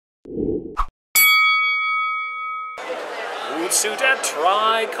code suit at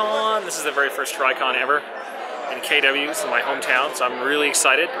TriCon. This is the very first TriCon ever in KW. This is my hometown, so I'm really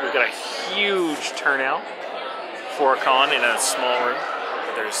excited. We've got a huge turnout for a con in a small room.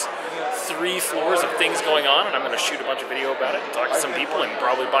 There's 3 floors of things going on, and I'm going to shoot a bunch of video about it and talk to some people and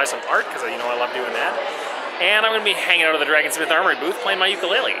probably buy some art, because you know I love doing that. And I'm going to be hanging out at the Dragonsmith Armory booth playing my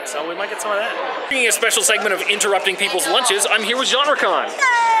ukulele, so we might get some of that. Bringing a special segment of interrupting people's lunches, I'm here with GenreCon.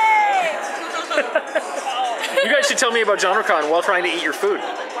 You guys should tell me about GenreCon while trying to eat your food.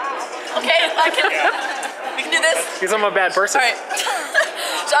 Okay, we can do this. Because I'm a bad person. Alright.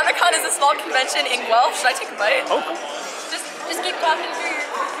 GenreCon is a small convention in Guelph. Should I take a bite? Oh. Just keep talking through your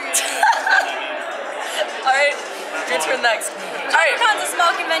Alright, your turn next. Alright. GenreCon's a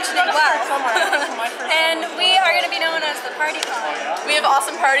small convention in Guelph. And we are going to be known as the Party Con. We have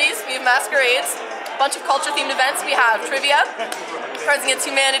awesome parties, we have masquerades, a bunch of culture-themed events. We have trivia, Cards Against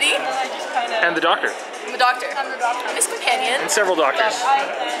Humanity. And the doctor. I'm the doctor. I'm the doctor. And his companion. And several doctors.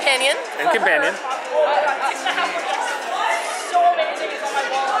 Companion. And companion.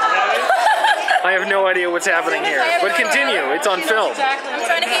 I have no idea what's happening here, but continue. It's on film. I'm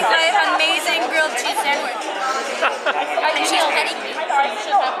trying to eat my amazing grilled cheese sandwich. And she's petting me.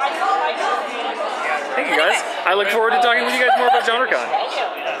 Thank you guys. I look forward to talking with you guys more about GenreCon.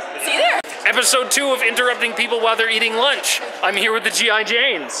 See you there. Episode 2 of Interrupting People While They're Eating Lunch. I'm here with the GI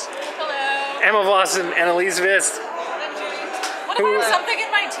Janes. Hello. Emma Voss and Annalise Vist. What if I have something in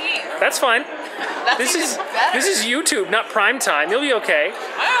my teeth? That's fine. That's even better. This is YouTube, not prime time. You'll be okay.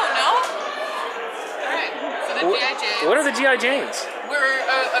 I don't know. Alright, so the GI Janes. What are the GI Janes? We're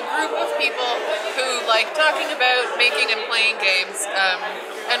a group of people who like talking about making and playing games,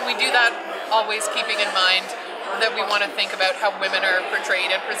 and we do that always keeping in mind that we want to think about how women are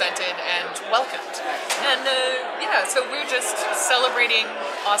portrayed and presented and welcomed. And yeah, so we're just celebrating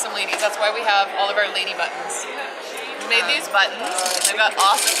awesome ladies. That's why we have all of our lady buttons. We made these buttons. They've got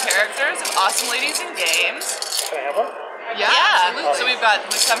awesome characters of awesome ladies in games. Can I have one? Yeah, absolutely. So we've got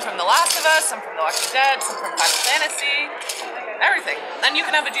some from The Last of Us, some from The Walking Dead, some from Final Fantasy, everything. And you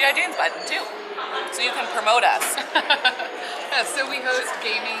can have a GI Janes button too, so you can promote us. Yeah, so we host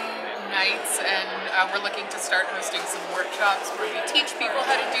gaming nights, and we're looking to start hosting some workshops where we teach people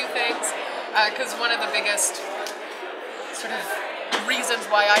how to do things, because one of the biggest sort of reasons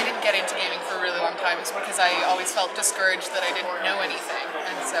why I didn't get into gaming for a really long time is because I always felt discouraged that I didn't know anything.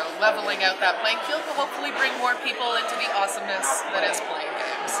 And so leveling out that playing field will hopefully bring more people into the awesomeness that is playing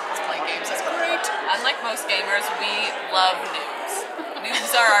games. Because playing games is great. Unlike most gamers, we love noobs.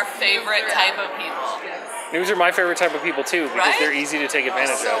 Noobs are our favorite type of people. Noobs are my favorite type of people too, because they're easy to take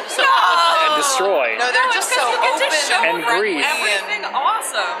advantage of and destroy. No, they're just so open and grief. everything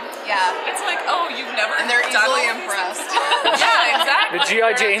awesome. Yeah. It's like, oh, you've never And they're done easily all these- impressed. Yeah, exactly. The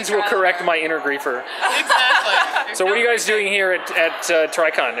GI Janes will correct my inner griefer. Exactly. So what are you guys doing here at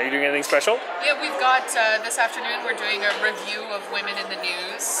TriCon? Are you doing anything special? Yeah, we've got this afternoon we're doing a review of Women in the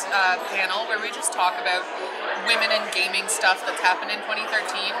News panel where we just talk about women and gaming stuff that's happened in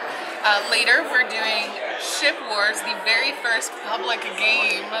 2013. Later we're doing Ship Wars, the very first public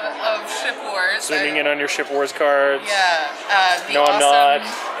game of Ship Wars. Zooming in on your Ship Wars cards. Yeah. No, I'm not.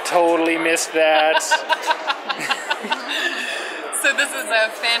 Totally missed that. So this is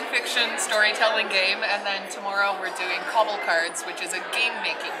a fan fiction storytelling game, and then tomorrow we're doing Cobble Cards, which is a game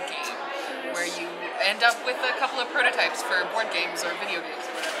making game where you end up with a couple of prototypes for board games or video games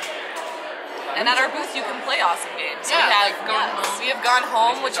or whatever. And at our booth, you can play awesome games. Yeah, We have Gone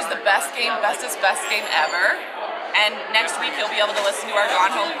Home, which is the best game, bestest best game ever. And next week you'll be able to listen to our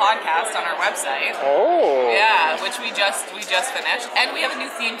Gone Home podcast on our website. Oh. Yeah, which we just finished. And we have a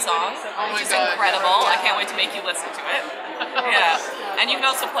new theme song, which is incredible. I can't wait to make you listen to it. Yeah. And you can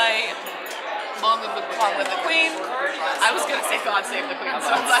also play Long Live the Queen. I was gonna say God Save the Queen,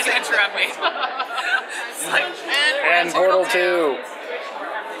 so I'm glad you interrupt me. And Portal 2.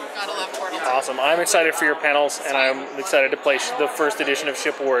 Gotta love Portal 2. Awesome. I'm excited for your panels, and I'm excited to play the first edition of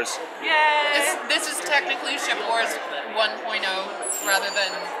Ship Wars. Yay! This is technically Ship Wars 1.0 rather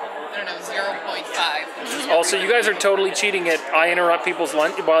than, I don't know, 0.5. Also, you guys are totally cheating at I interrupt people's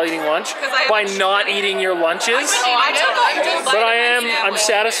lunch while eating lunch by not eating your lunches. But I'm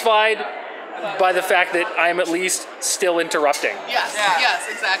satisfied by the fact that I'm at least still interrupting. Yes, yes,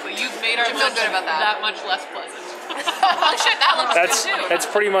 exactly. You've made our lunch that much less pleasant. Oh shit, that looks good too. That's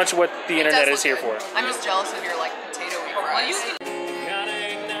pretty much what the internet is here for. I'm just jealous of your like potato-y fries.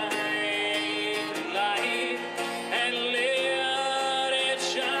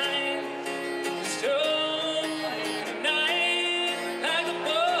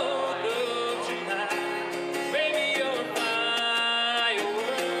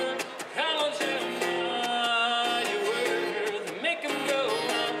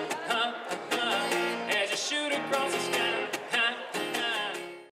 across the